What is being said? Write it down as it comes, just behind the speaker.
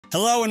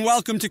Hello and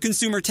welcome to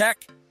Consumer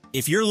Tech.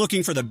 If you're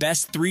looking for the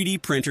best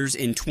 3D printers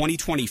in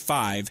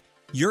 2025,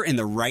 you're in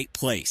the right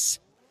place.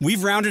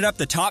 We've rounded up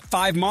the top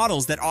 5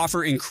 models that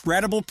offer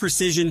incredible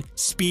precision,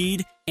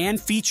 speed, and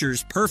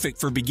features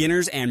perfect for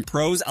beginners and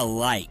pros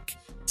alike.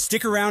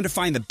 Stick around to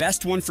find the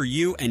best one for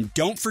you, and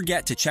don't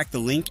forget to check the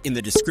link in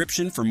the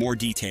description for more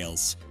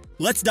details.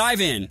 Let's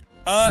dive in.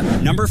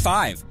 Number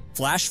 5.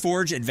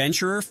 FlashForge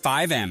Adventurer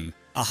 5M.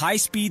 A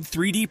high-speed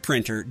 3D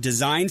printer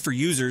designed for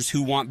users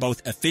who want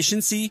both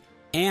efficiency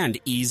and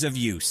ease of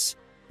use.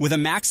 With a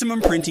maximum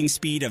printing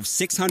speed of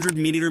 600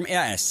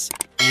 ms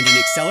and an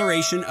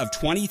acceleration of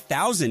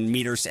 20,000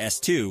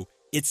 ms/2,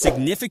 it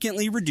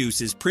significantly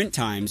reduces print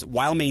times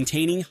while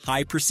maintaining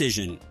high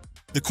precision.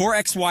 The Core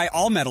XY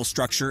all-metal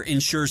structure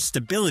ensures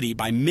stability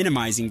by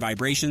minimizing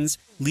vibrations,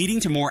 leading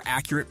to more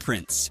accurate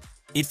prints.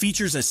 It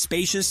features a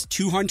spacious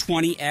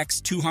 220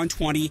 x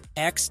 220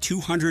 x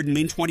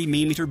 220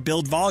 mm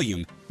build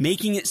volume,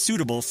 making it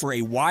suitable for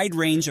a wide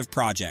range of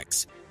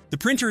projects. The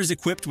printer is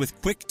equipped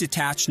with quick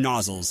detach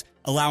nozzles,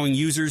 allowing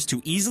users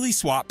to easily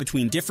swap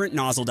between different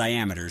nozzle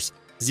diameters,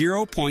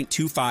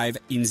 0.25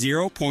 in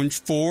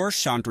 0.4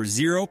 cm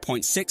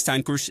 0.6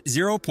 anchors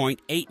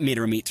 0.8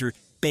 mm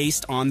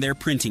based on their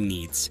printing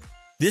needs.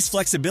 This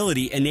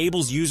flexibility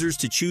enables users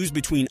to choose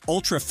between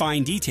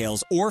ultra-fine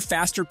details or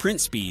faster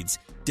print speeds,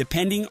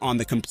 depending on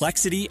the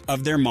complexity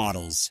of their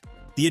models.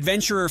 The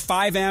Adventurer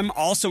 5M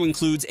also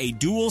includes a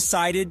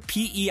dual-sided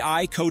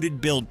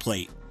PEI-coated build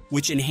plate,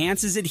 which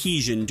enhances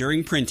adhesion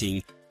during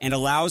printing and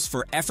allows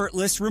for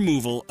effortless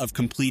removal of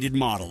completed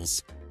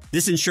models.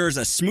 This ensures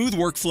a smooth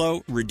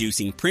workflow,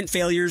 reducing print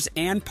failures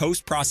and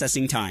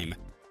post-processing time.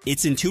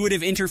 Its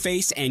intuitive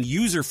interface and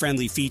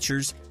user-friendly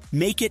features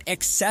make it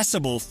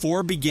accessible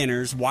for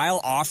beginners while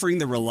offering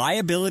the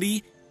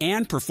reliability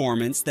and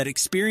performance that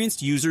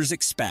experienced users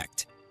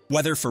expect.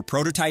 Whether for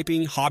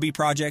prototyping, hobby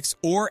projects,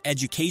 or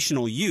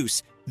educational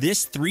use,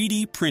 this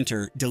 3D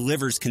printer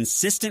delivers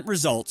consistent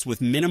results with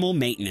minimal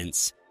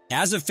maintenance.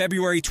 As of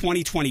February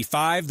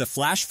 2025, the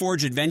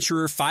FlashForge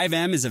Adventurer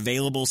 5M is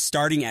available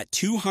starting at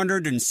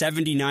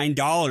 $279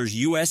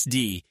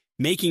 USD,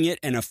 making it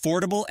an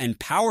affordable and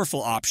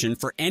powerful option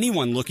for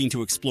anyone looking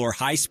to explore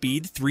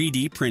high-speed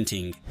 3D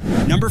printing.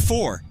 Number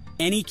 4.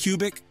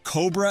 Anycubic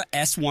Cobra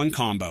S1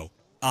 Combo.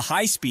 A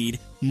high-speed,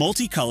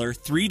 multicolor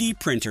 3D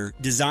printer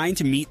designed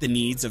to meet the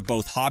needs of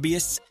both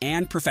hobbyists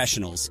and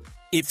professionals.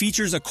 It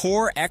features a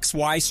Core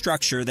XY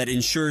structure that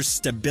ensures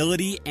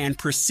stability and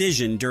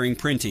precision during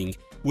printing,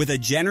 with a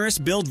generous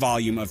build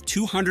volume of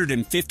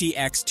 250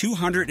 x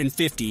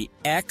 250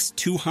 x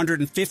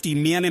 250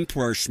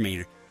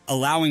 mm,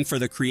 allowing for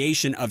the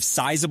creation of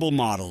sizable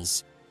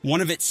models.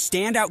 One of its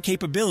standout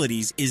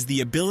capabilities is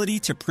the ability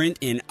to print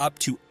in up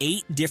to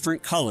 8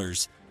 different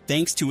colors,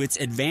 thanks to its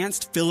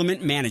advanced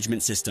filament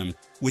management system,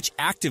 which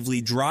actively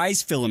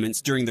dries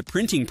filaments during the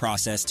printing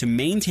process to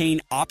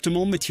maintain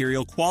optimal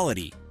material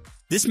quality.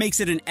 This makes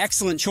it an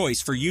excellent choice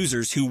for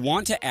users who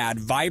want to add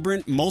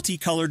vibrant,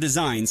 multicolor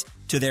designs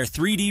to their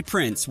 3D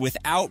prints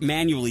without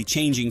manually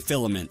changing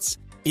filaments.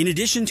 In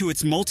addition to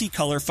its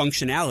multicolor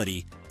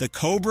functionality, the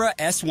Cobra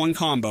S1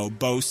 Combo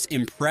boasts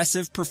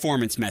impressive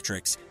performance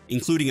metrics,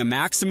 including a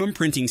maximum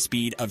printing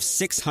speed of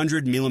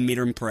 600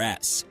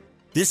 mm/s.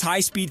 This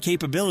high-speed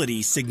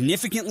capability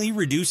significantly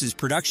reduces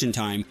production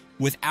time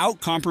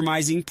without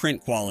compromising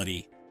print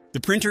quality. The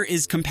printer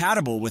is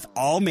compatible with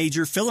all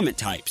major filament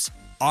types,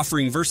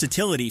 offering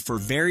versatility for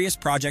various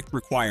project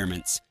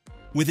requirements.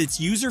 With its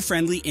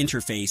user-friendly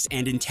interface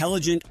and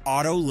intelligent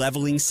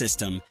auto-leveling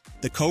system,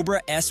 the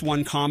Cobra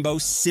S1 Combo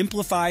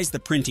simplifies the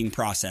printing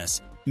process,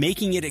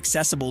 making it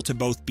accessible to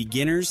both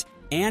beginners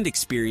and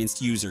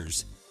experienced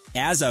users.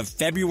 As of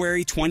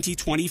February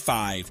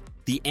 2025,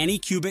 the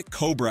Anycubic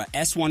Cobra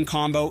S1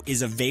 Combo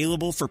is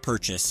available for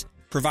purchase,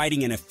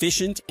 providing an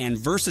efficient and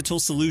versatile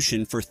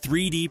solution for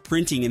 3D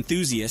printing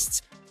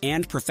enthusiasts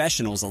and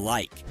professionals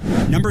alike.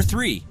 Number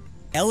 3.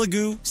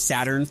 Elegoo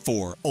Saturn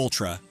 4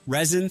 Ultra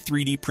Resin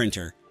 3D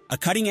Printer. A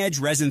cutting-edge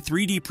resin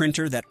 3D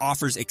printer that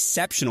offers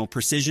exceptional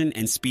precision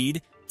and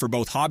speed for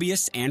both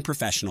hobbyists and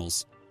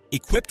professionals.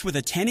 Equipped with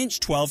a 10-inch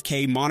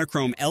 12K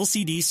monochrome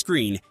LCD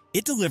screen,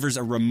 it delivers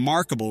a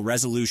remarkable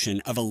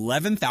resolution of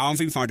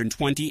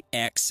 11,520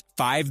 x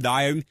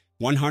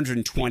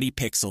 5,120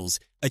 pixels,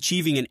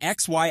 achieving an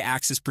XY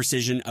axis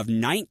precision of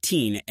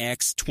 19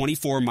 x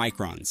 24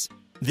 microns.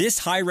 This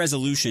high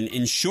resolution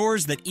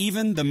ensures that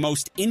even the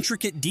most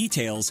intricate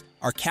details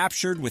are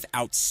captured with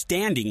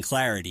outstanding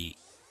clarity.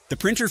 The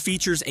printer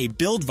features a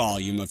build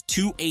volume of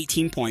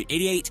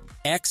 218.88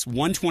 x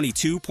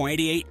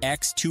 122.88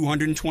 x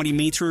 220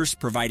 meters,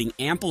 providing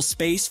ample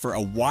space for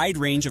a wide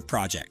range of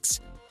projects.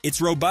 Its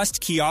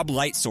robust Kiob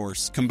light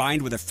source,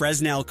 combined with a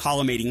Fresnel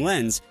collimating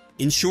lens,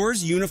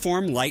 ensures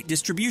uniform light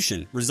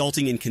distribution,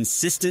 resulting in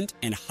consistent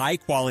and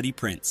high-quality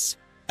prints.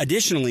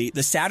 Additionally,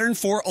 the Saturn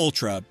 4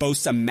 Ultra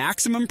boasts a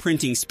maximum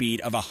printing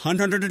speed of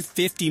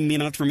 150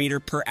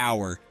 mm per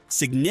hour,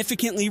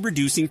 significantly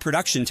reducing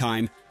production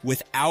time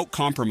without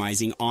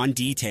compromising on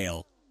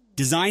detail.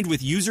 Designed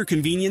with user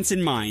convenience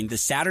in mind, the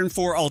Saturn IV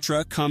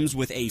Ultra comes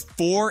with a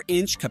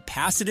 4-inch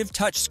capacitive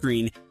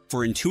touchscreen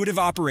for intuitive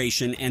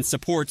operation and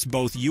supports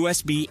both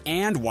USB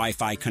and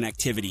Wi-Fi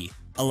connectivity,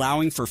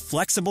 allowing for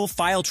flexible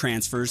file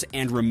transfers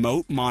and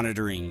remote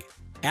monitoring.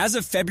 As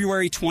of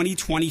February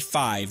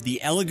 2025,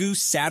 the Elegoo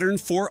Saturn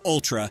IV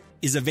Ultra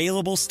is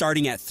available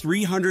starting at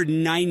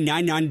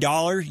 $399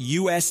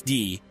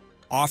 USD,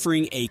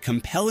 offering a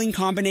compelling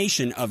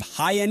combination of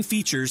high-end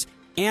features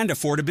and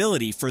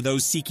affordability for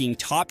those seeking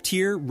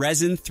top-tier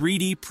resin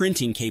 3D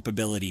printing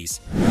capabilities.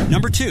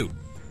 Number 2.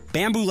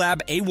 Bambu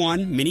Lab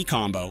A1 Mini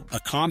Combo, a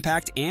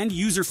compact and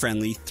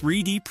user-friendly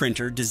 3D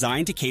printer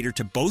designed to cater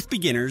to both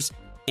beginners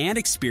and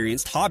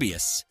experienced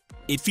hobbyists.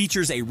 It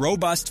features a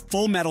robust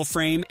full metal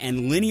frame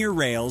and linear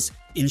rails,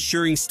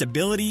 ensuring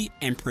stability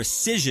and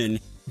precision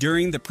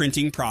during the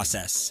printing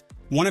process.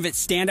 One of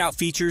its standout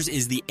features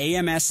is the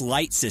AMS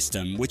Light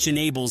system, which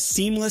enables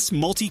seamless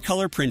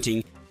multicolor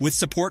printing with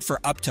support for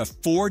up to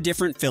 4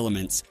 different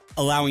filaments,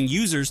 allowing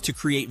users to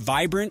create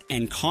vibrant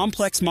and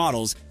complex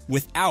models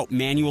without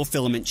manual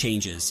filament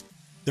changes.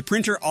 The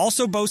printer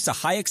also boasts a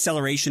high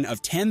acceleration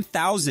of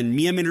 10,000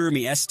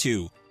 Miyamurumi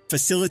S2,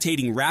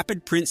 facilitating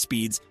rapid print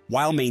speeds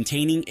while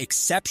maintaining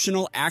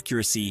exceptional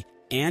accuracy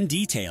and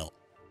detail.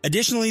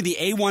 Additionally, the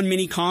A1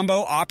 Mini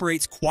Combo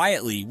operates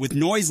quietly with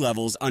noise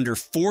levels under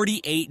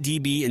 48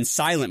 dB in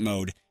silent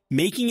mode,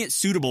 making it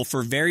suitable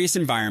for various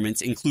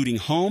environments including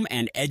home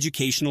and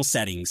educational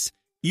settings.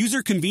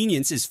 User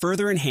convenience is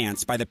further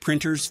enhanced by the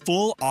printer's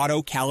full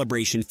auto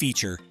calibration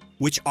feature,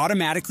 which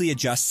automatically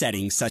adjusts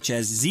settings such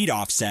as Z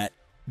offset,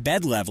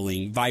 bed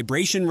leveling,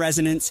 vibration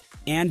resonance,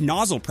 and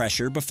nozzle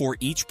pressure before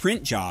each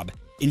print job,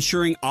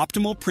 ensuring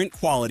optimal print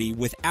quality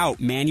without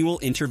manual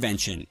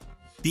intervention.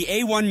 The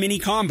A1 Mini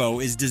Combo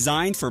is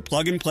designed for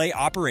plug-and-play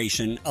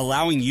operation,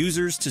 allowing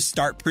users to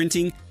start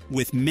printing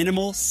with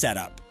minimal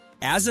setup.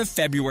 As of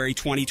February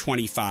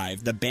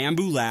 2025, the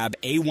Bambu Lab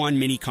A1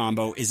 Mini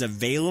Combo is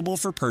available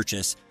for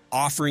purchase,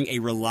 offering a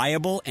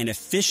reliable and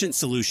efficient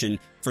solution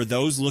for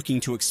those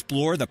looking to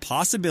explore the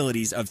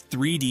possibilities of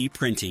 3D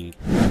printing.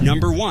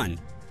 Number 1.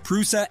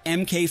 Prusa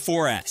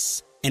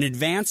MK4S, an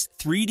advanced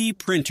 3D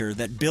printer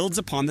that builds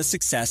upon the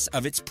success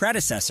of its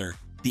predecessor,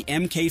 the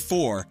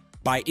MK4,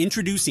 by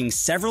introducing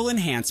several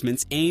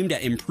enhancements aimed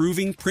at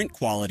improving print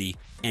quality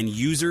and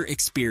user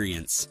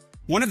experience.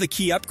 One of the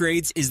key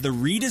upgrades is the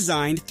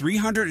redesigned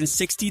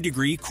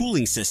 360-degree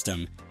cooling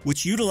system,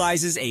 which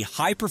utilizes a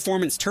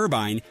high-performance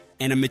turbine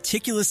and a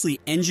meticulously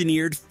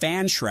engineered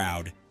fan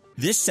shroud.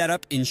 This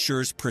setup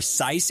ensures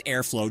precise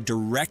airflow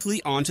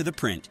directly onto the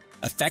print,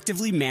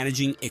 effectively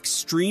managing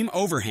extreme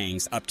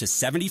overhangs up to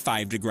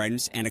 75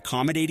 degrees and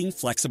accommodating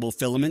flexible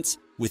filaments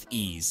with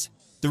ease.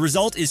 The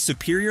result is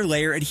superior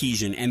layer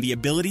adhesion and the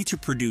ability to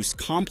produce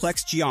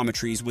complex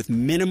geometries with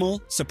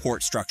minimal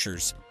support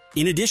structures.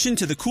 In addition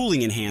to the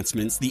cooling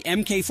enhancements, the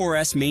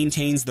MK4S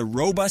maintains the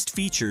robust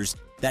features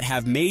that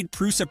have made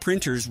Prusa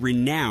printers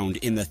renowned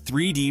in the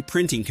 3D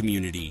printing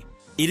community.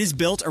 It is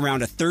built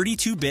around a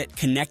 32-bit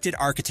connected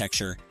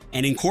architecture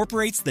and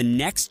incorporates the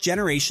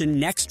next-generation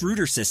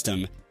Nextruder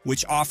system,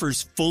 which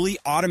offers fully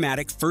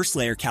automatic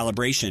first-layer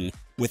calibration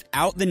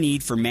without the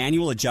need for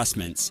manual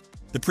adjustments.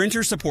 The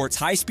printer supports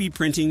high-speed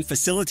printing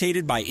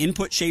facilitated by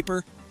Input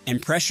Shaper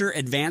and Pressure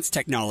Advanced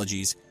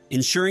technologies,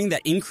 ensuring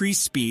that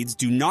increased speeds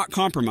do not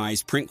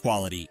compromise print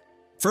quality.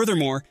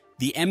 Furthermore,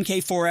 the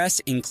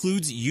MK4S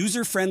includes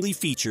user-friendly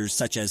features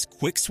such as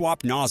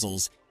quick-swap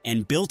nozzles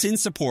and built-in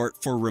support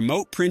for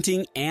remote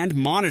printing and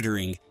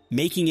monitoring,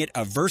 making it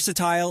a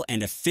versatile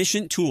and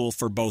efficient tool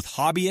for both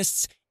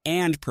hobbyists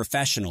and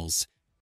professionals.